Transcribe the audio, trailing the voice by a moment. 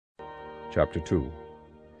Chapter 2.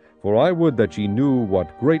 For I would that ye knew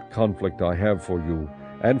what great conflict I have for you,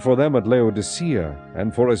 and for them at Laodicea,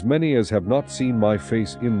 and for as many as have not seen my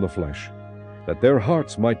face in the flesh, that their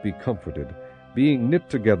hearts might be comforted, being knit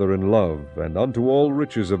together in love, and unto all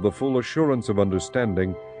riches of the full assurance of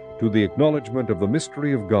understanding, to the acknowledgement of the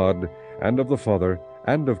mystery of God, and of the Father,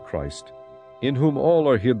 and of Christ, in whom all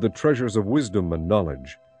are hid the treasures of wisdom and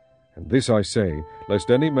knowledge. And this I say,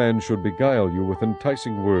 lest any man should beguile you with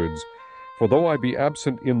enticing words. For though I be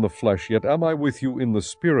absent in the flesh, yet am I with you in the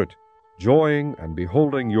Spirit, joying and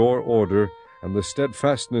beholding your order, and the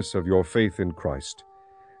steadfastness of your faith in Christ.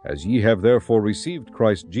 As ye have therefore received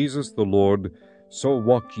Christ Jesus the Lord, so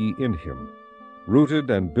walk ye in him, rooted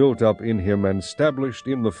and built up in him, and established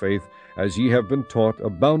in the faith, as ye have been taught,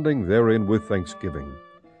 abounding therein with thanksgiving.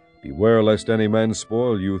 Beware lest any man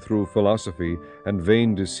spoil you through philosophy and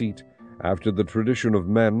vain deceit, after the tradition of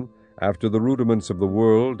men, after the rudiments of the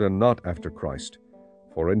world, and not after Christ.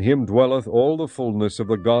 For in him dwelleth all the fullness of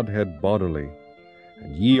the Godhead bodily.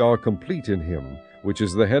 And ye are complete in him, which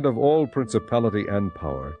is the head of all principality and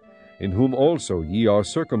power, in whom also ye are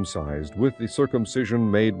circumcised with the circumcision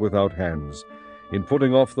made without hands, in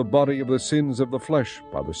putting off the body of the sins of the flesh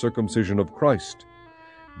by the circumcision of Christ,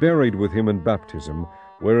 buried with him in baptism,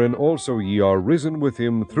 wherein also ye are risen with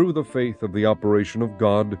him through the faith of the operation of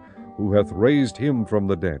God, who hath raised him from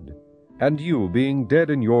the dead. And you, being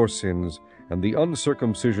dead in your sins, and the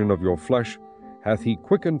uncircumcision of your flesh, hath he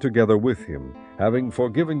quickened together with him, having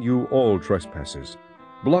forgiven you all trespasses,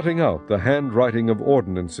 blotting out the handwriting of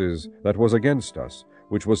ordinances that was against us,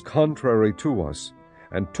 which was contrary to us,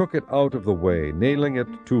 and took it out of the way, nailing it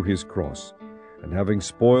to his cross. And having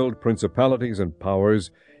spoiled principalities and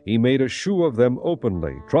powers, he made a shew of them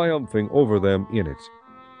openly, triumphing over them in it.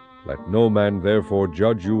 Let no man therefore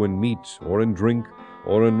judge you in meat, or in drink,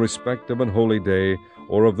 or in respect of an holy day,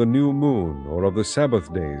 or of the new moon, or of the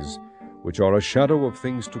Sabbath days, which are a shadow of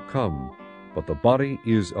things to come, but the body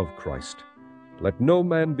is of Christ. Let no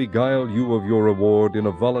man beguile you of your reward in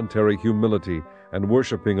a voluntary humility and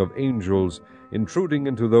worshipping of angels, intruding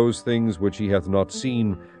into those things which he hath not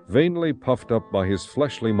seen, vainly puffed up by his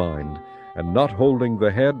fleshly mind, and not holding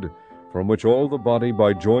the head, from which all the body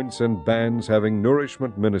by joints and bands having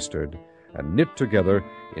nourishment ministered, and knit together,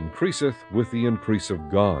 increaseth with the increase of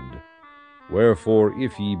God. Wherefore,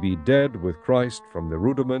 if ye be dead with Christ from the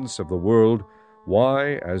rudiments of the world,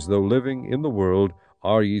 why, as though living in the world,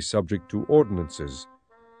 are ye subject to ordinances?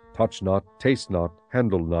 Touch not, taste not,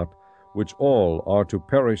 handle not, which all are to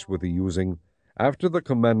perish with the using, after the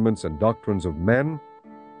commandments and doctrines of men,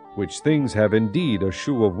 which things have indeed a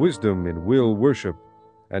shew of wisdom in will worship,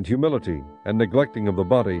 and humility, and neglecting of the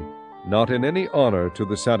body, not in any honor to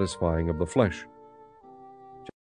the satisfying of the flesh.